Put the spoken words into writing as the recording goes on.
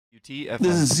CIUT FM.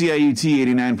 This is CIUT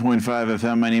 89.5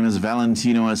 FM. My name is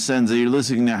Valentino Ascenza. You're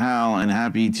listening to Howl, and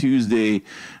happy Tuesday,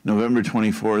 November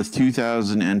 24th,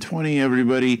 2020,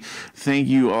 everybody. Thank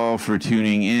you all for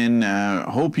tuning in.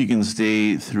 Hope you can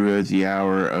stay throughout the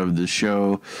hour of the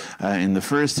show. In the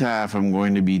first half, I'm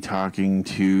going to be talking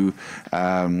to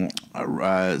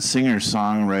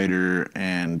singer-songwriter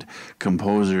and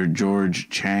composer George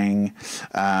Chiang,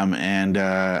 and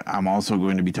I'm also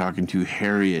going to be talking to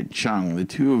Harriet Chung. The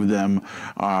two of them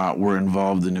were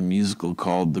involved in a musical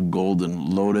called The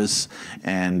Golden Lotus,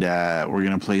 and we're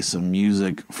going to play some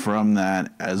music from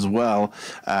that as well.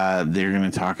 They're going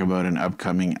to talk about an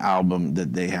upcoming album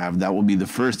that they have. That will be the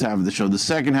first half of the show. The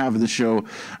second half of the show,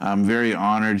 I'm very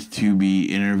honored to be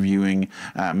interviewing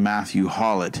Matthew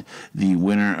Howlett, the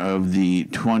winner of the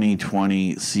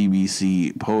 2020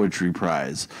 CBC Poetry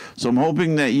Prize. So I'm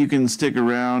hoping that you can stick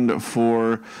around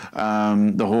for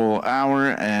the whole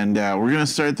hour, and we're going to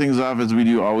start things off as we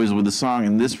do always with a song.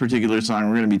 In this particular song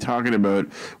we're going to be talking about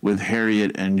with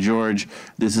Harriet and George.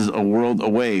 This is A World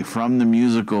Away from the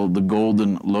musical The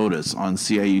Golden Lotus on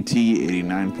CIUT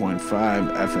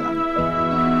 89.5 FM.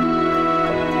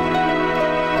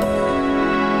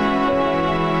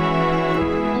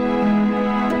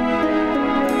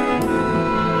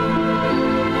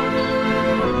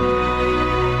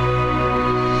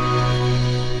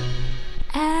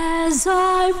 As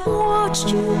I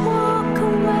watched you walk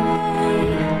away,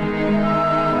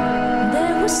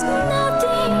 there was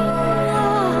nothing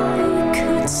I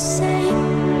could say.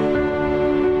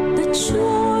 The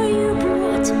joy you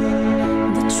brought,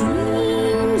 the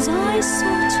dreams I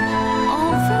sought,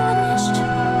 all vanished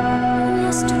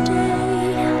yesterday.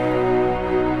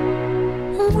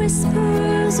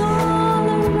 Whispers all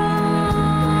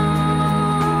around,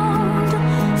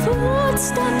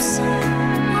 footsteps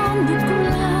on the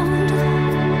ground.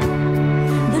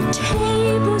 The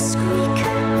tables squeak,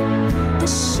 the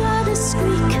shutters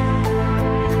squeak.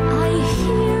 I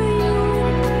hear you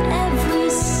in every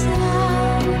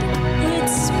sound.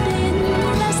 It's been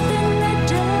less than a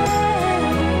day,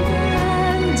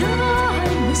 and I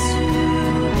miss you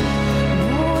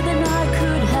more than I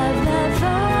could have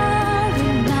ever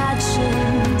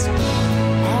imagined.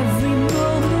 Every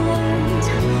moment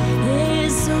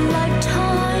is a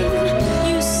lifetime.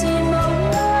 You seem a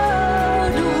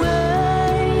world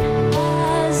away.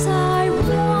 As I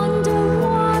wonder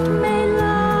what may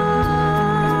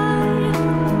lie,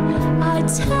 I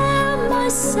tell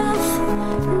myself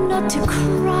not to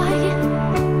cry,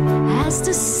 as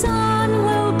the sun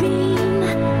will beam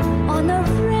on a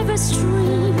river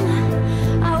stream.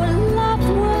 Our love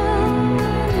will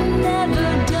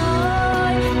never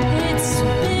die. It's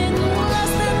been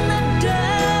less than a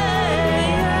day,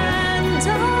 and I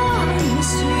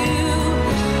miss you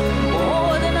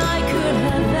more than I could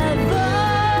have ever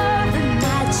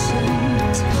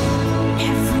imagined.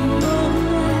 Every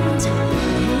moment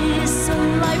is a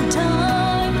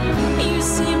lifetime. You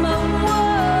seem a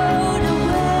world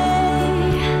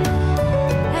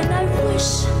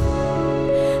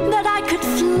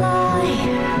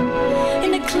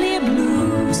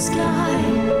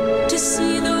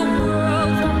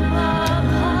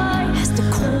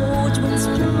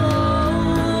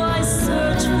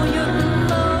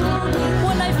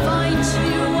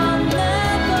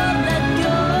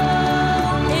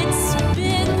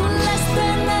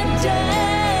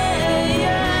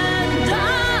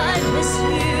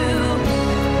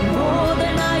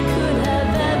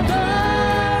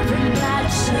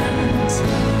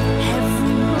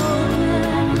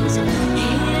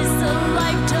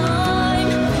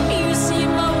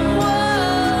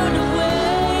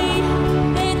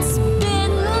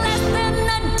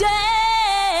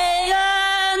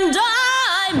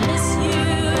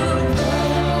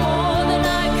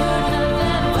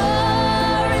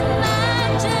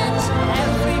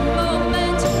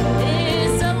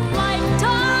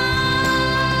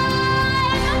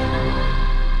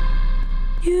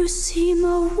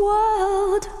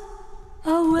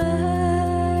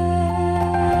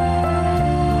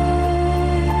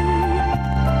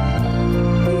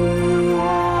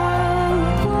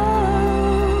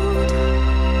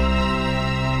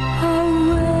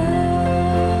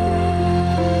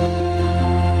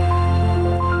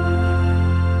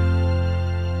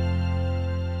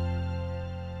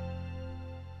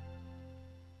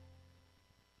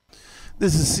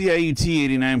This is CIUT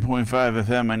 89.5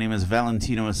 FM. My name is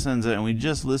Valentino Asenza, and we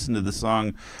just listened to the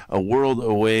song A World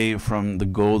Away from the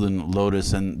Golden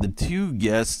Lotus. And the two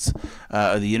guests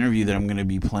of the interview that I'm going to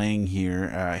be playing here,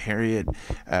 Harriet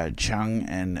Chung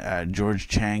and George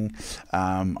Chiang,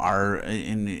 are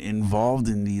involved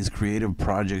in these creative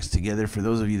projects together. For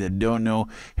those of you that don't know,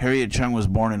 Harriet Chung was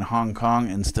born in Hong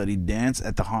Kong and studied dance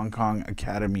at the Hong Kong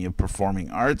Academy of Performing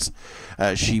Arts.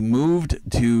 She moved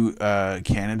to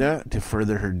Canada to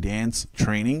further her dance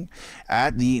training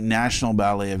at the National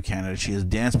Ballet of Canada. She has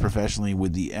danced professionally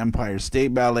with the Empire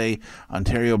State Ballet,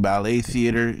 Ontario Ballet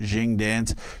Theatre, Jing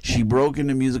Dance. She broke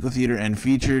into musical theatre and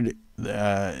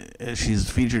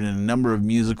she's featured in a number of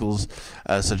musicals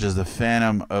such as The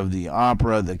Phantom of the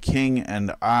Opera, The King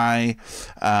and I.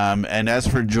 And as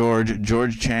for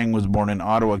George Chiang was born in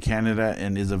Ottawa, Canada,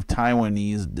 and is of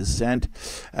Taiwanese descent.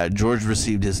 George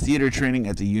received his theater training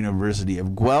at the University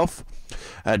of Guelph,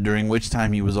 during which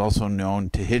time he was also known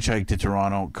to hitchhike to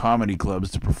Toronto comedy clubs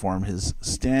to perform his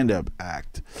stand-up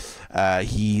act.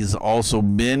 He's also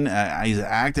he's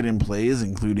acted in plays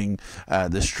including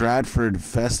the Stratford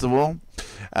Festival,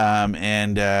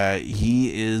 and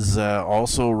he is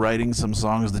also writing some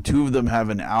songs. The two of them have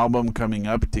an album coming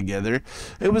up together.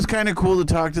 It was kind of cool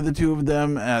to talk to the two of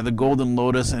them, the Golden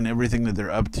Lotus, and everything that they're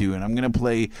up to. And I'm going to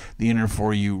play the interview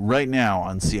for you right now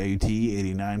on CIUT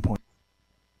 89.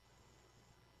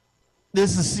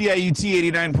 This is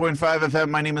CIUT 89.5 FM.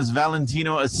 My name is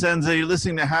Valentino Asenza. You're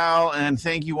listening to Howl, and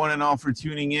thank you one and all for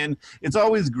tuning in. It's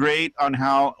always great on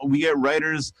Howl. We get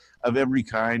writers of every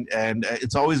kind, and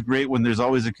it's always great when there's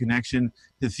always a connection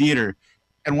to theater.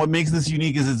 And what makes this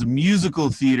unique is it's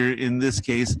musical theater in this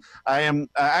case. I am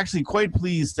actually quite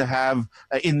pleased to have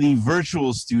in the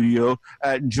virtual studio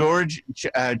George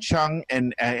Chiang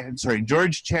and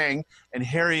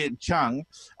Harriet Chung,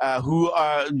 who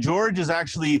George is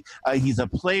actually he's a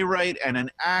playwright and an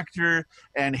actor,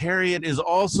 and Harriet is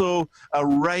also a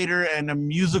writer and a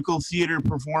musical theater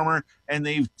performer, and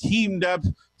they've teamed up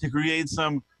to create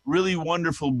some really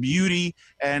wonderful beauty.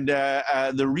 And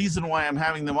the reason why I'm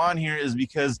having them on here is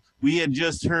because we had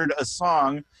just heard a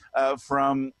song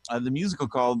from the musical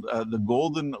called The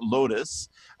Golden Lotus,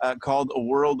 called A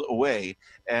World Away.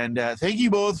 And thank you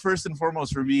both, first and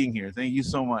foremost, for being here. Thank you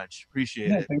so much.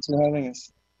 Appreciate it. Thanks for having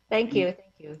us. Thank you.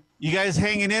 Thank you. You guys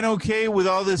hanging in okay with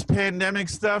all this pandemic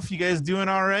stuff? You guys doing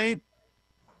all right?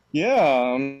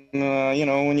 Yeah,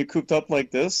 when you're cooped up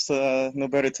like this, no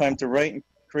better time to write and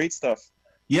create stuff.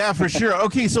 Yeah, for sure.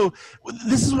 Okay, so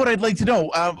this is what I'd like to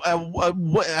know. A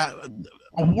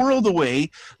World Away.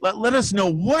 Let us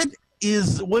know what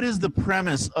is the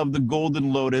premise of the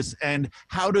Golden Lotus, and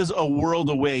how does A World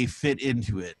Away fit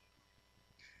into it?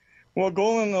 Well,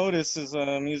 Golden Lotus is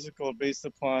a musical based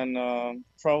upon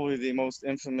probably the most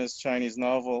infamous Chinese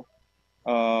novel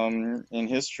in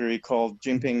history, called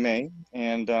Jinping Mei.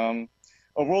 And A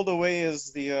World Away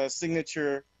is the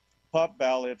signature pop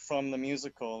ballad from the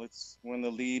musical. It's when the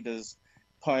lead is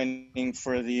pining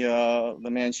for the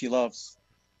man she loves.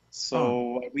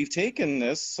 So we've taken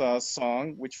this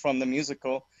song, which from the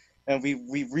musical, and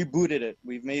we've rebooted it.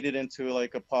 We've made it into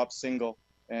like a pop single,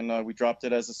 and we dropped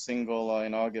it as a single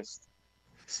in August.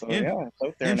 So yeah, it's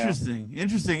out there Interesting. now.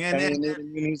 Interesting. And we made a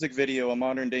new music video, a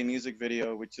modern day music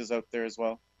video, which is out there as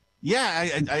well. Yeah,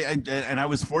 I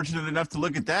was fortunate enough to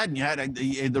look at that, and you had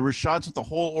there were shots with the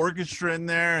whole orchestra in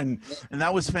there, and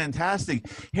that was fantastic.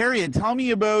 Harriet, tell me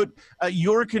about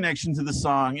your connection to the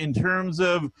song in terms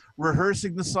of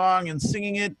rehearsing the song and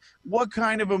singing it. What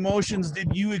kind of emotions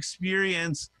did you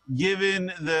experience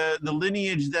given the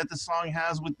lineage that the song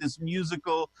has with this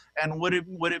musical, and what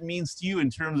it means to you in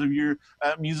terms of your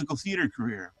musical theater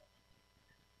career?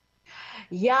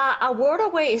 Yeah, A World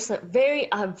Away is a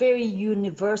very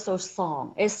universal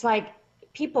song. It's like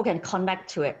people can connect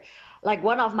to it. Like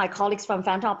one of my colleagues from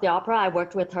Phantom of the Opera, I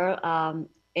worked with her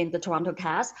in the Toronto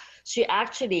cast. She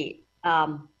actually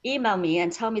emailed me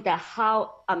and told me that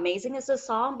how amazing is this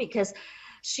song, because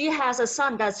she has a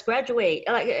son that's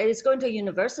is going to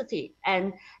university,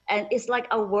 and it's like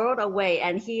a world away,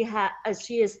 and she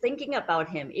is thinking about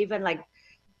him. Even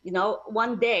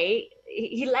one day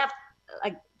he left,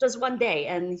 just one day,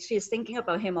 and she's thinking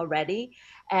about him already.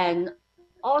 And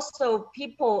also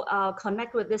people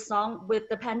connect with this song with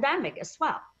the pandemic as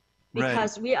well,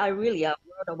 because we are really a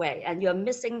world away, and you're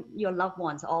missing your loved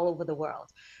ones all over the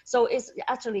world. So it's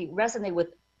actually resonate with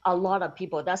a lot of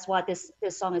people. That's why this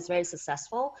song is very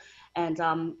successful. And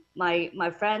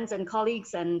my friends and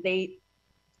colleagues, and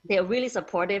they're really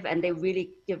supportive, and they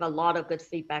really give a lot of good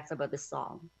feedbacks about this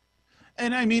song.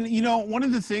 And I mean, one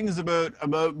of the things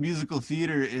about musical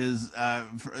theater is,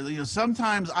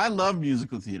 sometimes I love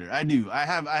musical theater. I do. I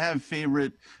have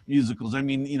favorite musicals. I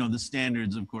mean, the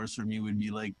standards, of course, for me would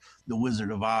be like The Wizard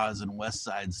of Oz and West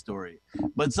Side Story.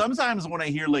 But sometimes when I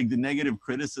hear like the negative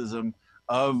criticism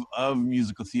of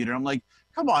musical theater, I'm like,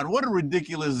 come on, what a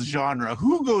ridiculous genre.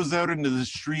 Who goes out into the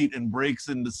street and breaks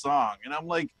into song? And I'm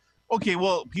like, okay,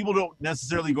 well, people don't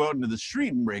necessarily go out into the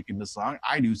street and break into song.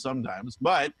 I do sometimes,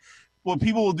 but what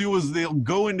people will do is they'll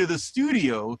go into the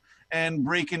studio and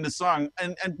break into song.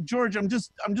 And George, I'm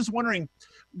just wondering,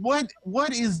 what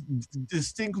is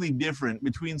distinctly different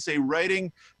between, say,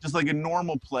 writing just like a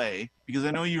normal play, because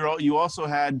I know you also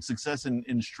had success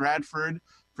in Stratford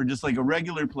for just like a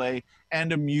regular play,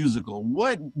 and a musical.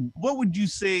 What would you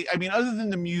say, I mean, other than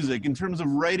the music, in terms of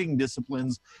writing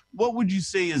disciplines, what would you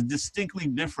say is distinctly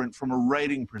different from a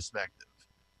writing perspective?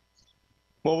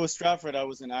 Well, with Stratford, I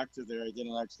was an actor there. I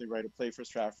didn't actually write a play for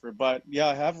Stratford, but yeah,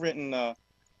 I have written a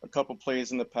couple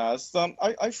plays in the past.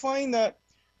 I find that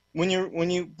when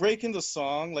you break into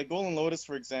song, like Golden Lotus,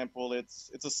 for example, it's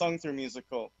a sung through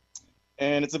musical,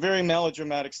 and it's a very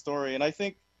melodramatic story. And I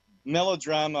think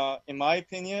melodrama, in my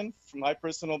opinion, from my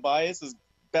personal bias, is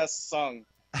best sung.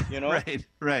 Right,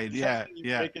 yeah,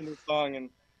 yeah. Break into song,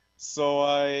 and so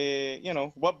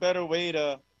what better way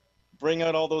to bring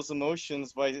out all those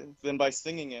emotions than by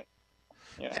singing it.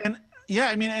 Yeah. And yeah,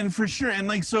 I mean, and for sure. And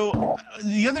like, so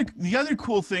the other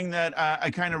cool thing that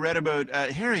I kind of read about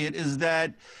Harriet is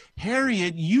that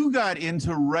Harriet, you got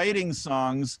into writing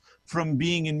songs from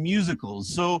being in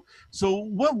musicals. So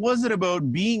what was it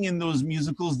about being in those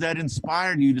musicals that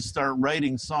inspired you to start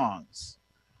writing songs?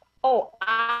 Oh,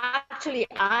 actually,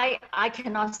 I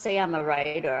cannot say I'm a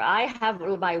writer. I have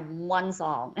my one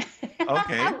song.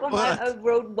 Okay. I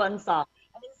wrote one song,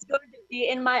 and it's going to be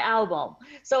in my album.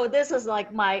 So this is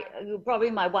like probably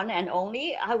my one and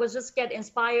only. I was just get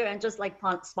inspired and just like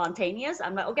spontaneous.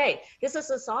 I'm like, okay, this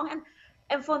is a song,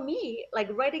 and for me, like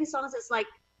writing songs is like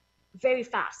very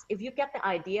fast. If you get the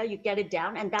idea, you get it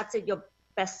down, and that's it, your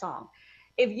best song.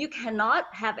 If you cannot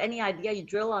have any idea, you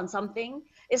drill on something.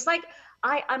 It's like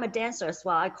I'm a dancer as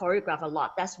well. I choreograph a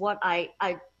lot. That's what I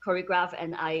choreograph,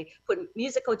 and I put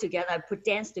musical together, I put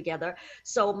dance together.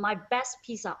 So my best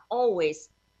pieces are always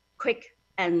quick,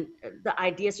 and the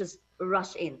ideas just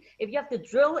rush in. If you have to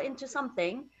drill into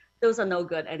something, those are no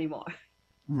good anymore.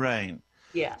 Right.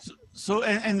 Yeah. So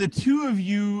and the two of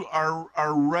you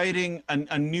are writing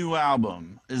a new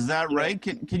album. Is that right?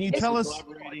 Can you tell us?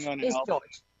 It's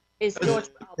George. It's George.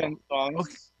 10 songs.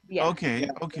 Okay. Yeah. Okay.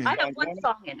 Yeah. Okay. I have one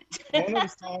song in it. One of the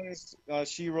songs,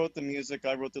 she wrote the music,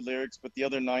 I wrote the lyrics, but the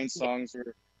other 9 songs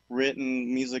were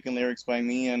written, music and lyrics by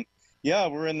me. And yeah,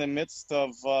 we're in the midst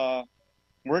of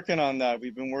working on that.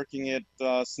 We've been working it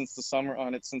since the summer,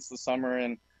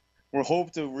 and we're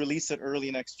hope to release it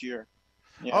early next year.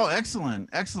 Yeah. Oh, excellent.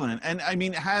 And I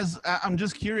mean, I'm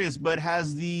just curious, but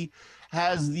has the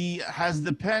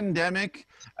pandemic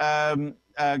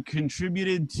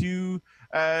contributed to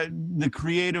the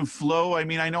creative flow? I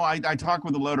mean, I know I talk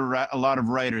with a lot of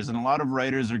writers, and a lot of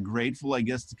writers are grateful, I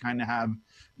guess, to kind of have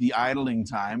the idling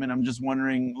time. And I'm just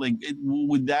wondering, like,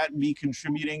 would that be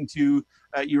contributing to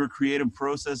your creative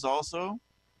process also?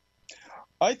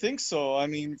 I think so. I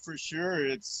mean, for sure,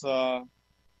 it's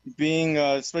being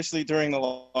especially during the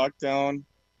lockdown.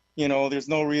 There was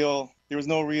no real.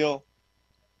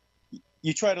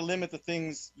 You try to limit the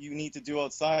things you need to do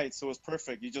outside, so it's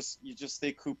perfect. You just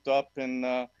stay cooped up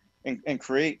and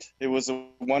create. It was a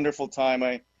wonderful time.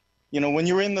 When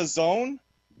you're in the zone,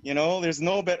 there's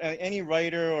no better. Any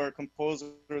writer or composer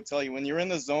will tell you, when you're in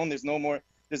the zone, it's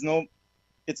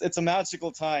a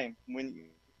magical time.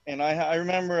 I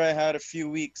remember I had a few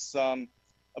weeks,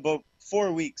 about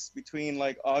 4 weeks between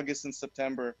like August and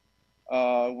September,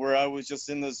 where I was just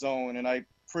in the zone, and I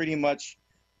pretty much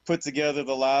put together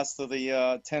the last of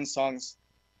the 10 songs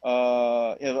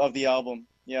of the album.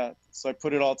 Yeah, so I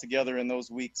put it all together in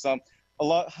those weeks.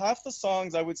 Half the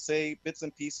songs, I would say, bits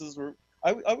and pieces were.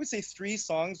 I would say 3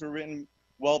 songs were written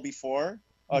well before.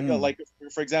 Like,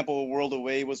 for example, "World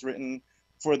Away" was written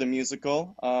for the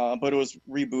musical, but it was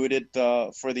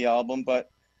rebooted for the album. But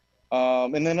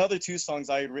and then other 2 songs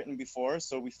I had written before,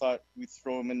 so we thought we'd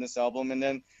throw them in this album. And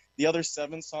then the other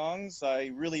 7 songs I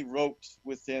really wrote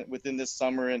within this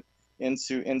summer and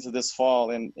into this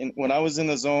fall. And when I was in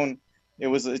the zone, it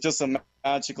was just a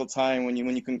magical time when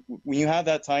you have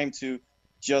that time to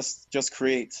just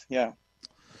create. Yeah.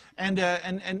 And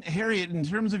Harriet, in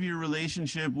terms of your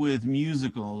relationship with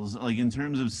musicals, like in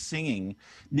terms of singing,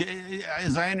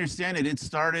 as I understand it, it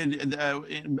started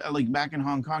like back in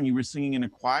Hong Kong. You were singing in a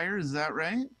choir. Is that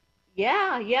right?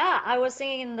 Yeah. I was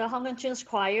singing in the Hong Kong Church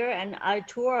Choir, and I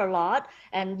tour a lot,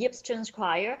 and Yip's Church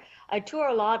Choir. I tour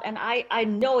a lot, and I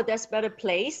know there's better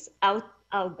place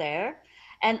out there,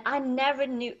 and I never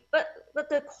knew. But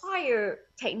the choir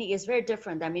technique is very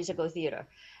different than musical theater,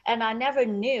 and I never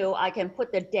knew I can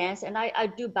put the dance. And I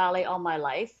do ballet all my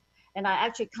life, and I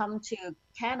actually come to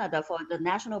Canada for the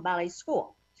National Ballet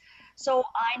School. So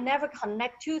I never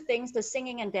connect two things, the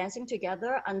singing and dancing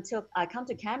together, until I come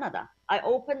to Canada. I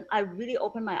really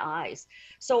open my eyes.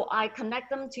 So I connect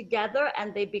them together,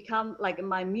 and they become like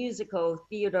my musical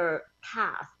theater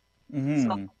path.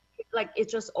 So Hmm. like it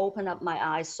just opened up my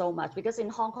eyes so much, because in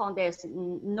Hong Kong there's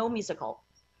no musical,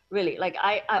 really. Like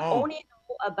I Oh, only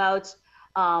know about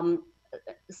um,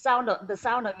 the sound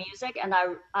of music, and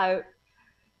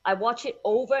I watch it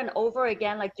over and over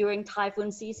again, like during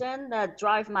typhoon season, that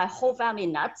drive my whole family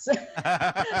nuts.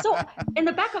 So in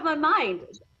the back of my mind,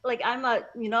 like I'm a,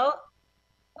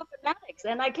 so fanatics.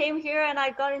 And I came here and I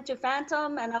got into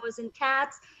Phantom, and I was in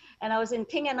Cats, and I was in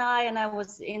King and I, and I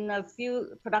was in a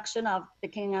few production of the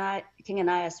King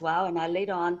and I as well. And I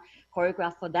later on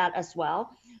choreographed for that as well.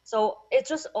 So it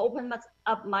just opened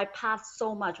up my path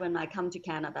so much when I come to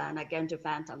Canada and I get into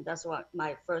Phantom. That's what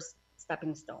my first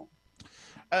stepping stone.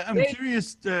 I'm Very,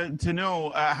 curious to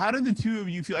know how did the two of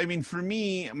you feel? I mean, for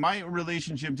me, my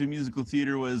relationship to musical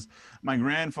theater was my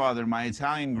grandfather, my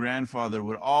Italian grandfather,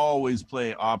 would always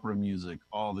play opera music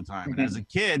all the time. And as a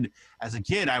kid,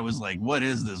 I was like, "What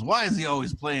is this? Why is he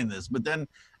always playing this?" But then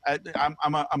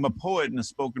I'm a poet and a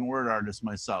spoken word artist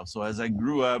myself. So as I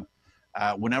grew up,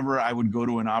 whenever I would go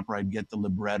to an opera, I'd get the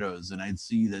librettos, and I'd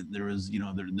see that there was,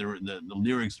 the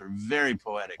lyrics are very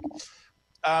poetic.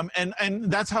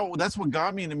 And that's what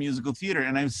got me into musical theater.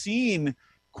 And I've seen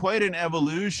quite an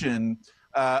evolution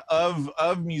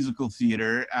of musical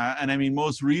theater. And I mean,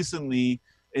 most recently,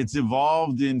 it's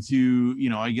evolved into,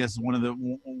 I guess one of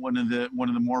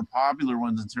the more popular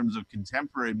ones in terms of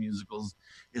contemporary musicals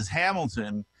is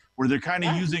Hamilton, where they're kind of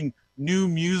yeah. using new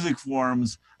music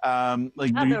forms, like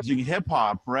Yeah, they're using hip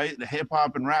hop, right? The hip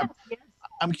hop and rap. yes,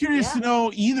 I'm curious yeah. to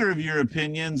know either of your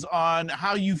opinions on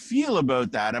how you feel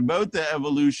about that, about the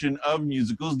evolution of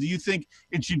musicals. Do you think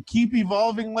it should keep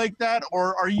evolving like that,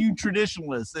 or are you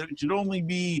traditionalists that it should only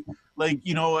be like,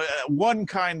 one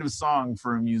kind of song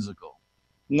for a musical?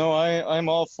 No, I'm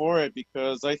all for it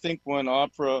because I think when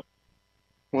opera,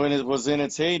 when it was in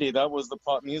its heyday, that was the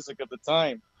pop music of the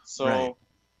time. Right. So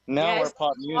now Yeah, our it's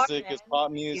pop hard, music is man.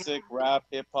 pop Yeah. music, rap,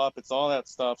 hip hop, it's all that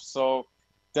stuff. So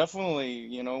definitely,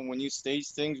 when you stage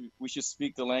things, we should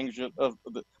speak the language of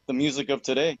the music of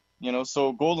today.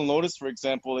 So Golden Lotus, for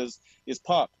example, is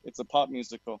pop. It's a pop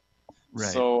musical.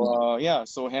 Right. So yeah,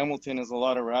 so Hamilton has a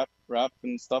lot of rap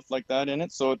and stuff like that in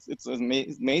it. So it's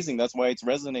amazing. That's why it's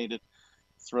resonated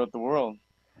throughout the world.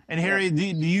 And Yeah. Harry, do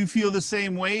you feel the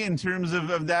same way in terms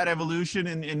of that evolution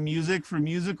in music for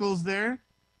musicals there?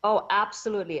 Oh,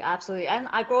 absolutely, absolutely. And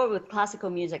I grew up with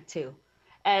classical music too.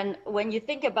 And when you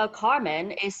think about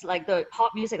Carmen, it's like the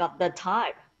pop music of the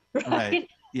time, Right. right?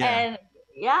 Yeah. And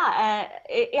yeah,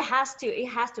 it has to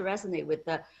resonate with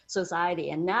the society.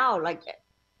 And now, like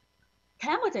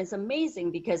Hamilton is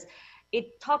amazing because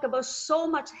it talk about so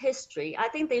much history. I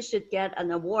think they should get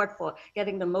an award for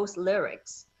getting the most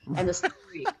lyrics and the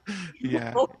story in the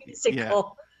Yeah. whole Yeah.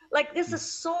 musical. Like this is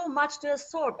so much to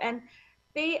absorb, and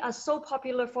they are so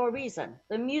popular for a reason.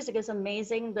 The music is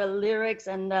amazing, the lyrics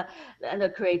and the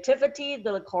creativity,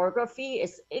 the choreography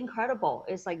is incredible.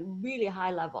 It's like really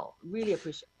high level. Really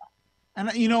appreciate And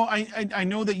I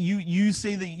know that you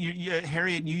say that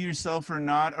Harriet, you yourself are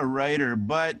not a writer,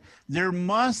 but there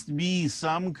must be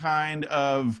some kind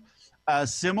of a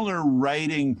similar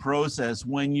writing process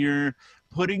when you're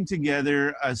putting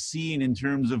together a scene in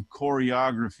terms of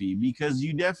choreography, because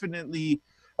you definitely,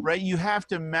 right, you have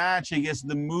to match, I guess,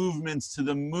 the movements to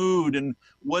the mood and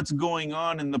what's going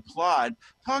on in the plot.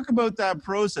 Talk about that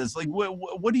process. Like,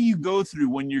 what do you go through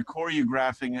when you're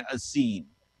choreographing a scene?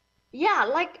 Yeah,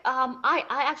 like I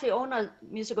actually own a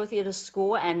musical theater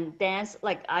school and dance.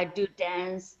 Like I do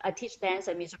dance, I teach dance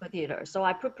and musical theater. So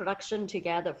I put production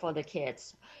together for the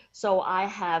kids. So I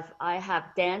have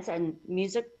dance and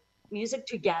music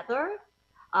together.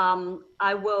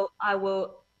 I will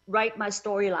write my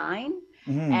storyline,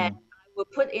 and Hmm. I will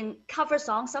put in cover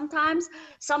songs sometimes.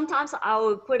 Sometimes I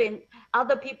will put in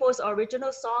other people's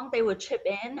original song. They will chip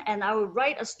in, and I will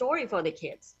write a story for the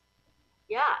kids.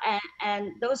 Yeah,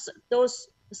 and those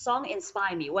song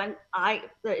inspire me when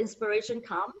the inspiration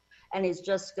come, and it's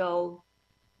just go,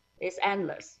 it's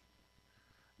endless.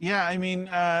 Yeah, I mean,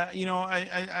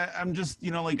 I'm just,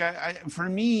 like, for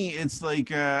me, it's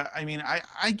like, I mean,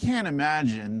 I can't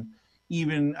imagine,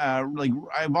 even like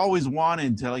I've always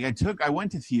wanted to, like I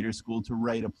went to theater school to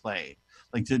write a play,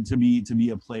 like to be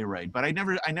a playwright, but I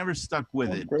never stuck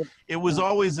with it. Great. It was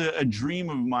always a dream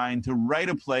of mine to write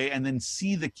a play and then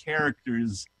see the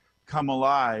characters come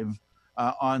alive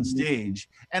on stage.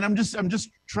 And I'm just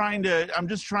trying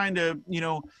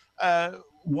to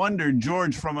wonder,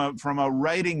 George, from a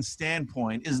writing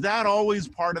standpoint, is that always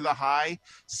part of the high,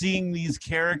 seeing these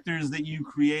characters that you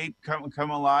create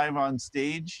come alive on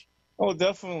stage? Oh,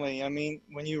 definitely. I mean,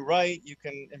 when you write, you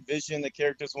can envision the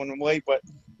characters one way, but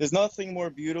there's nothing more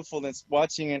beautiful than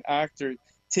watching an actor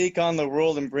take on the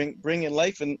role and bring it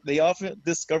life. And they often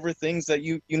discover things that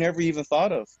you never even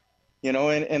thought of,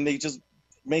 and they just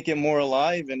make it more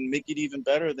alive and make it even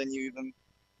better than you even,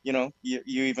 you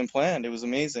even planned. It was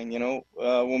amazing.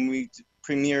 When we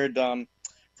premiered,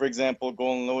 for example,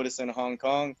 Golden Lotus in Hong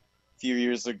Kong a few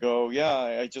years ago.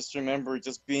 Yeah, I just remember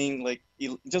just being like,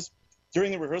 just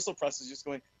during the rehearsal process, just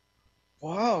going,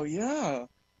 wow, yeah,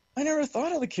 I never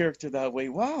thought of the character that way.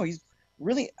 Wow, he's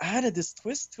really added this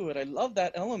twist to it. I love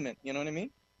that element. You know what I mean?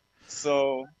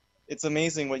 So it's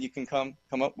amazing what you can come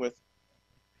up with.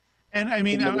 And I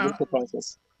mean, the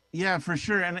process. yeah, for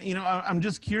sure. And I'm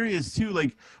just curious too.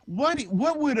 Like,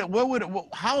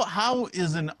 how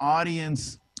is an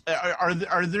audience? Are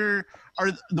the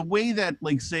way that,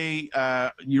 like, say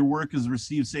your work is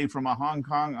received, say from a Hong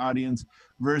Kong audience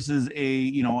versus a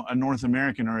North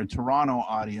American or a Toronto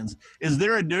audience, is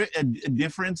there a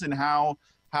difference in how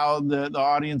the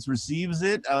audience receives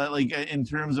it, like in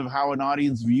terms of how an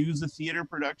audience views a theater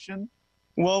production?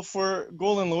 Well, for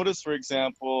Golden Lotus, for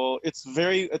example, it's a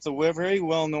very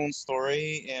well-known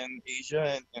story in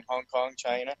Asia and in Hong Kong,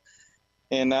 China,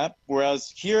 and that, whereas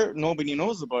here nobody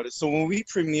knows about it. So when we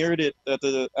premiered it at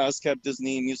the ASCAP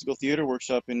Disney Musical Theater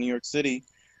Workshop in New York City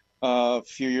a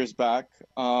few years back,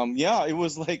 it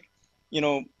was like,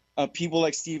 people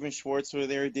like Stephen Schwartz were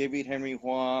there, David Henry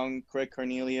Hwang, Craig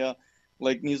Carnelia,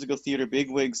 like musical theater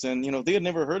bigwigs, and they had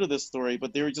never heard of this story,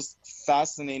 but they were just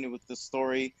fascinated with the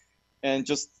story and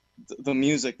just the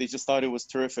music. They just thought it was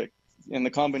terrific, and the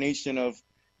combination of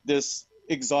this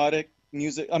exotic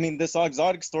music, this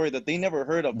exotic story that they never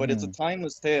heard of, but it's a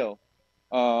timeless tale,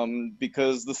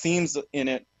 because the themes in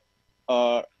it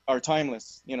are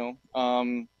timeless.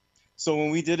 So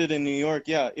when we did it in New York,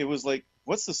 it was like,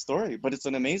 what's the story? But it's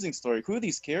an amazing story. Who are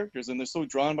these characters? And they're so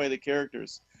drawn by the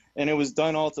characters, and it was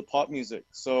done all to pop music,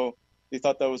 so they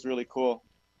thought that was really cool.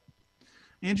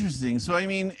 Interesting. So, I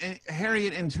mean,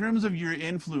 Harriet, in terms of your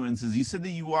influences, you said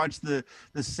that you watched the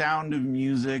Sound of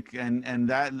Music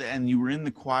and you were in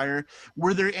the choir.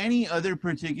 Were there any other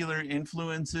particular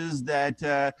influences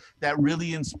that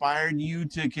really inspired you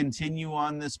to continue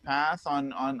on this path,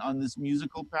 on this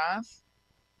musical path?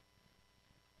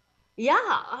 Yeah,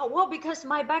 well, because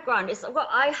my background is,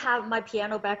 I have my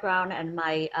piano background and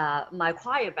my my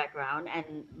choir background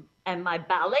and my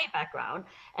ballet background,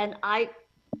 and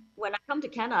when I come to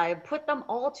Canada, I put them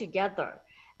all together,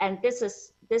 and this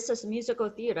is musical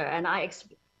theater. And I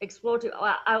explored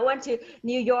I went to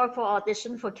New York for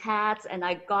audition for Cats, and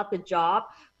I got the job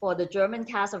for the German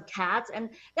cast of Cats, and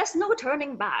there's no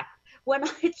turning back. When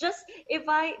if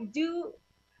I do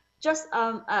just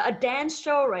a dance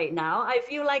show right now, I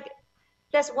feel like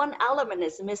there's one element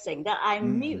is missing, that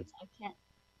I'm mute. I can't,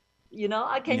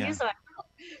 I can use my mouth.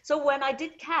 So when I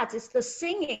did Cats, it's the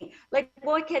singing. Like,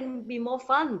 what can be more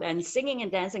fun than singing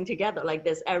and dancing together like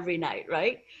this every night,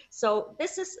 right? So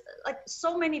this is like,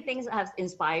 so many things have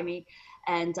inspired me.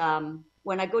 And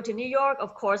when I go to New York,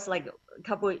 of course, like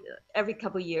every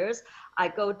couple years, I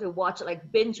go to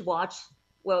binge watch.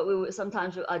 Well, we would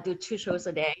sometimes do 2 shows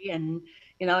a day, and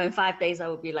in 5 days I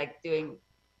would be like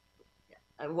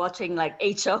watching like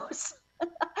 8 shows.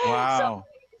 Wow. So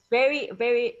it's very,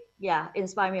 very,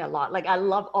 inspire me a lot. Like, I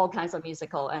love all kinds of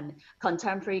musical and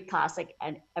contemporary, classic,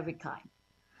 and every kind.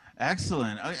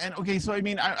 Excellent. And okay, so I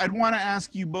mean, I'd want to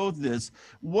ask you both this: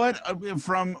 what,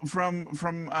 from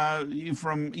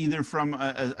either from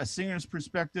a singer's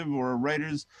perspective or a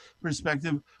writer's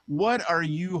perspective, what are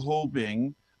you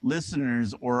hoping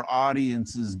listeners or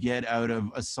audiences get out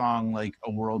of a song like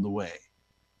 "A World Away"?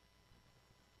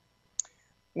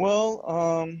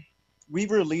 Well, we're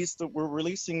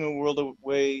releasing "A World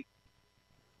Away"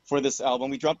 for this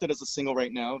album. We dropped it as a single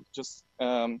right now, just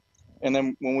and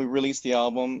then when we release the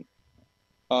album,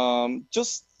 we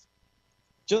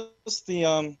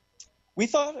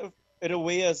thought of it a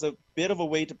way as a bit of a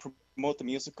way to promote the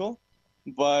musical,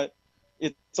 but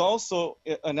it's also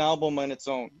an album on its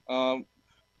own.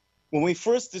 When we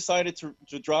first decided to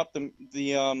drop the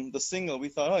single, we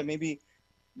thought, oh, maybe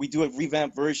we do a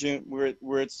revamped version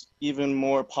where it's even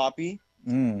more poppy,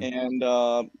 and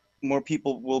more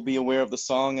people will be aware of the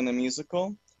song and the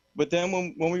musical. But then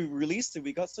when we released it,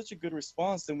 we got such a good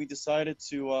response, and we decided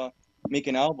to make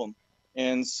an album.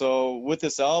 And so with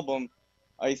this album,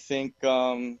 I think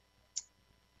there's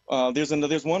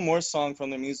one more song from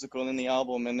the musical in the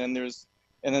album, and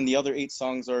then the other 8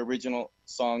 songs are original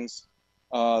songs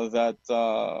that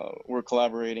we're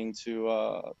collaborating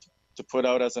to put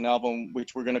out as an album,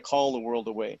 which we're going to call The World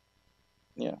Away.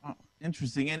 Yeah. Oh,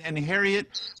 interesting. And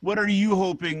Harriet, what are you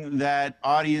hoping that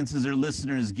audiences or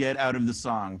listeners get out of the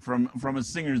song from a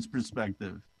singer's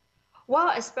perspective?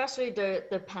 Well, especially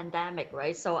the pandemic,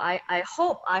 right? So I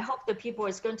hope the people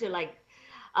is going to like,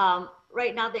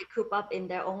 right now they coop up in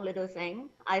their own little thing.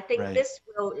 I think Right. this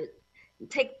will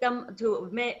take them to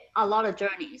make a lot of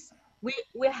journeys. We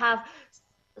have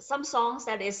some songs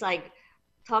that is like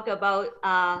talk about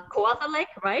Kawartha Lake,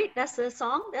 right? That's the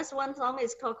song. That's one song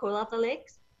is called Kawartha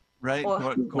Lakes. Right? Or-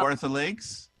 Kawartha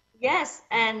Lakes? Yes,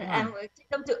 and we take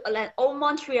them to like old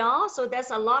Montreal. So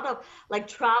there's a lot of like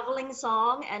traveling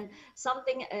song, and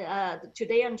something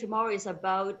today and tomorrow is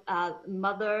about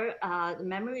mother, the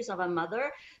memories of a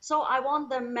mother. So I want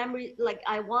the memory, like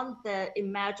I want the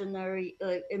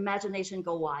imagination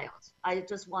go wild. I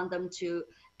just want them to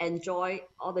enjoy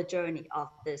all the journey of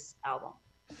this album.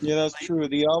 Yeah, that's true.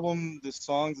 The album, the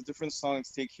different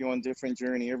songs take you on different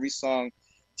journey. Every song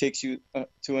takes you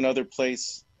to another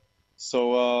place.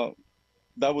 So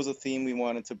that was a theme we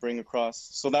wanted to bring across.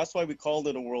 So that's why we called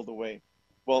it A World Away.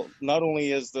 Well, not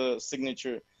only is the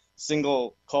signature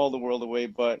single called The World Away,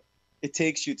 but it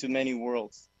takes you to many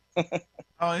worlds.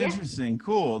 Oh, interesting.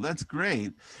 Cool. That's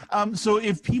great. So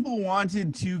if people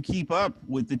wanted to keep up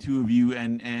with the two of you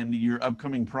and your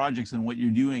upcoming projects and what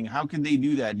you're doing, how can they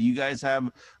do that? Do you guys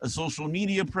have a social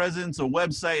media presence, a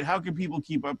website? How can people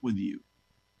keep up with you?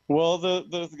 Well,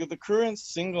 the current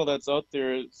single that's out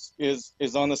there is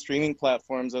on the streaming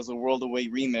platforms as a World Away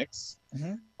remix.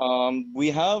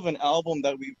 We have an album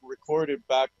that we recorded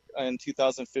back in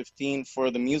 2015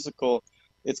 for the musical.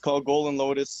 It's called Golden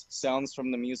Lotus, Sounds from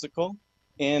the Musical.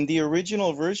 And the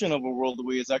original version of A World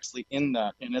Away is actually in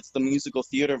that, and it's the musical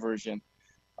theater version.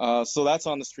 So that's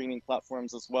on the streaming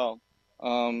platforms as well.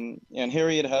 And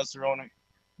Harriet has her own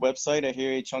website at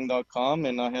harrietchung.com,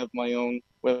 and I have my own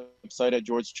website at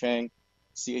George Chiang,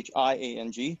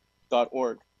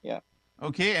 CHIANG.org. Yeah.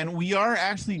 Okay, and we are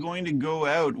actually going to go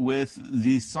out with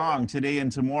the song today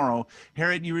and tomorrow.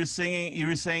 Harriet, you were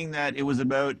saying that it was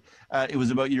about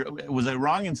your. Was I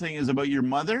wrong in saying it was about your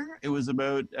mother? It was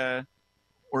about,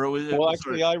 or it was. Well,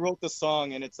 actually, I wrote the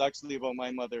song, and it's actually about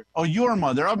my mother. Oh, your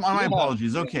mother. Oh, my Yeah.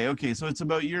 apologies. Okay. So it's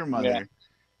about your mother.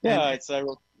 Yeah, And-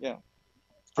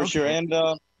 for sure. Okay. And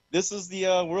this is the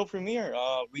world premiere.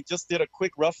 We just did a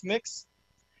quick rough mix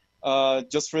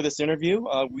just for this interview.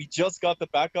 We just got the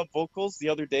backup vocals the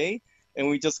other day, and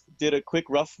we just did a quick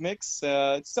rough mix.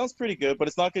 It sounds pretty good, but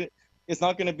it's not gonna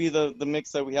be the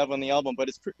mix that we have on the album, but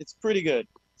it's pretty good.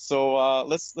 So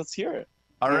let's hear it.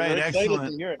 All We're right, very excited to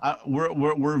excellent. hear it.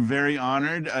 We're very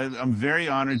honored. I'm very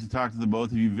honored to talk to the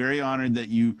both of you. Very honored that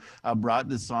you brought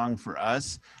this song for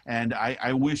us, and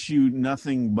I wish you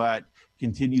nothing but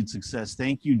continued success.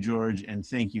 Thank you, George, and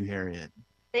thank you, Harriet.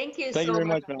 Thank you Thank so you very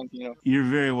much. much, Valentino. You're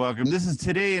very welcome. This is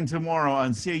Today and Tomorrow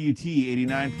on CIUT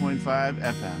 89.5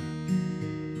 FM.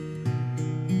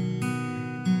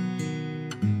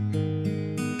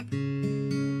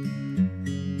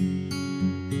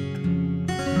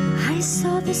 I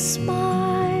saw the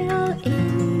smile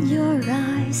in your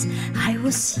eyes. I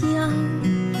was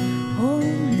young,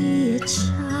 only a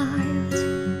child.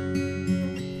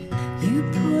 You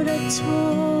put a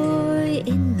toy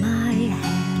in my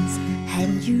hands,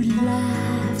 and you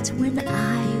laughed when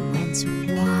I went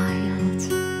wild.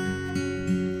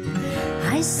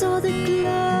 I saw the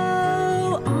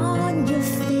glow on your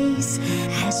face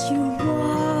as you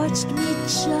watched me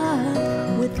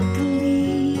jump with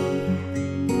glee.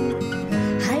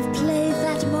 I've played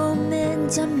that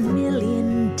moment a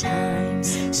million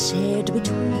times, shared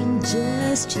between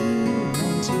just you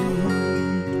and me.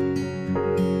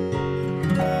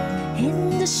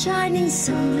 In the shining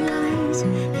sunlight,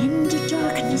 in the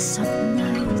darkness of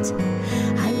night,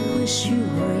 I wish you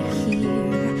were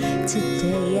here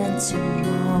today and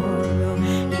tomorrow.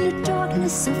 In the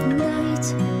darkness of night,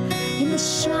 in the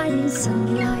shining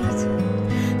sunlight,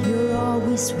 you're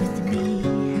always with me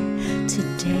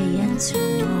today and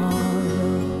tomorrow.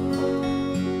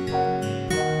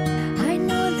 I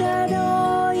know that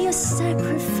all your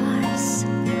sacrifice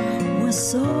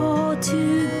was all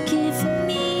to give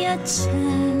me a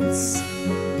chance.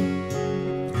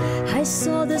 I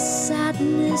saw the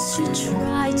sadness you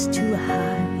tried to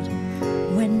hide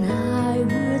when I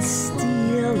would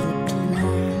steal a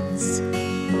glance.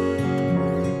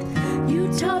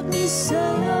 me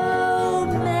so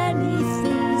many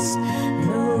things.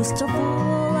 Most of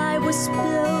all, I was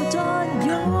built on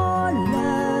your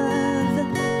love,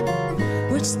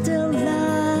 which still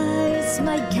lights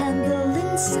my candle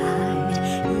inside,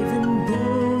 even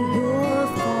though you're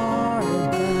far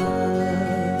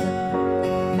above.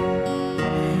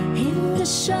 In the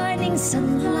shining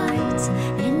sunlight,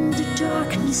 in the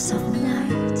darkness of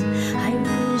night, I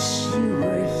wish you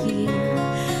were here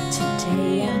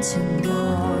today and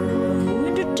tomorrow.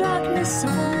 In the darkness of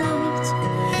night,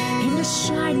 in the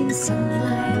shining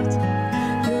sunlight,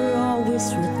 you're always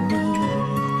with me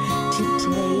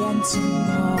today and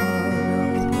tomorrow.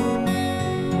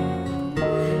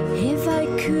 If I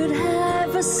could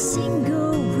have a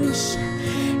single wish,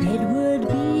 it would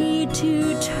be to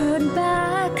turn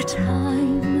back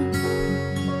time,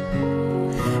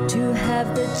 to have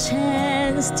the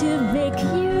chance to make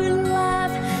you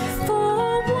laugh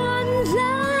for one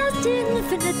last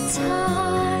infinite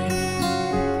time.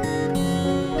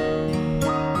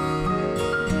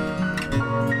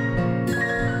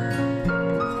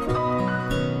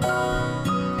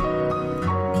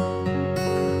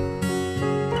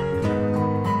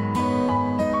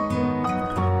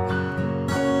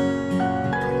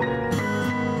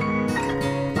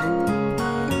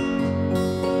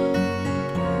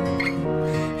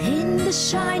 In the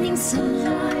shining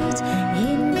sunlight,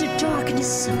 in the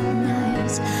darkness of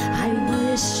night, I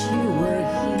wish you were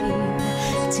here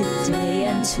today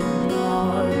and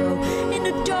tomorrow. In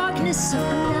the darkness of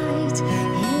night,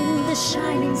 in the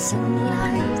shining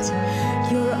sunlight,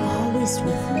 you're always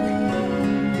with me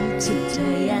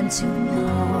today and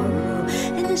tomorrow.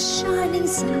 In the shining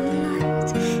sunlight,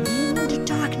 in the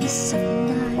darkness of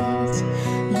night,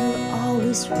 you're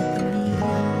always with me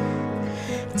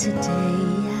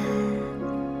today